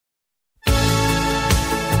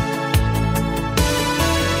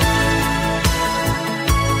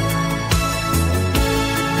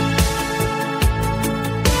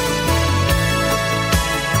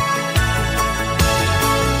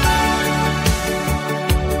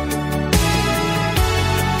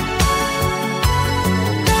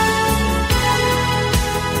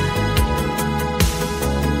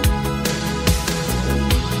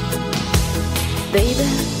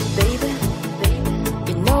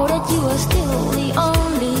are still the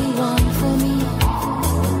only one for me.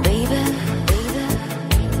 Baby,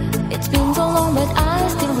 it's been so long, but I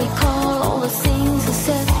still recall all the things you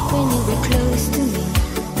said when you were close to me.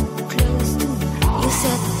 You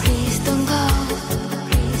said, please don't go.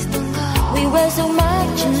 We were so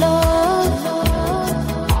much in love.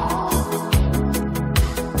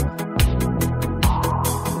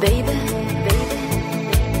 Baby,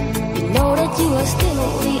 you know that you are still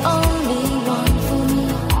the only one for me.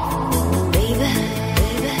 Baby,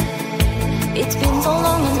 it's been so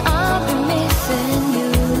long and I've been missing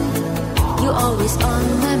you. You're always on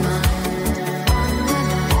my mind.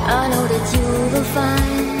 I know that you will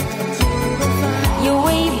find your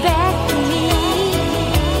way back to me.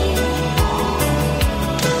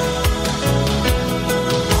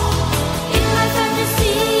 In my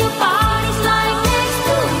fantasy, your body's lying next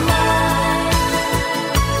to mine.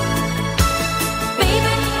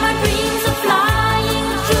 Baby, my dreams are flying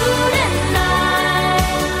through the night.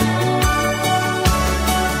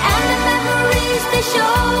 And the memories, they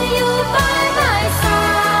show you by my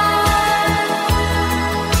side.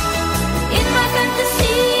 In my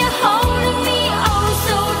fantasy, you're holding me oh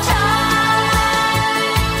so tight.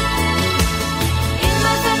 In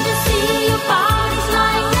my fantasy, your body's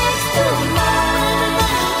lying next to mine.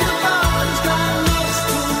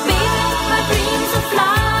 Baby, my dreams are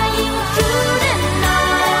flying through the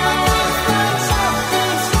night.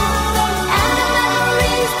 And the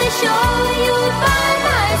memories, they show you by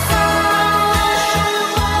my side.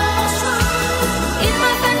 In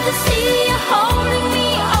my fantasy, you're holding me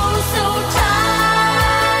oh so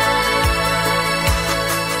tight.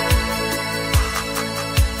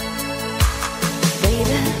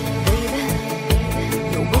 Baby,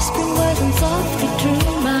 you're whispering words and softly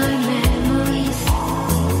through my memories.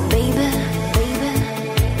 Baby,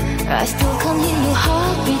 I still can hear your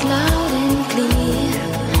heartbeat loud and clear.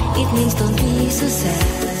 It means don't be so sad.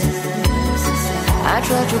 I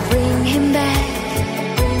try to bring him back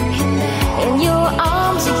in your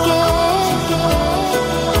arms again.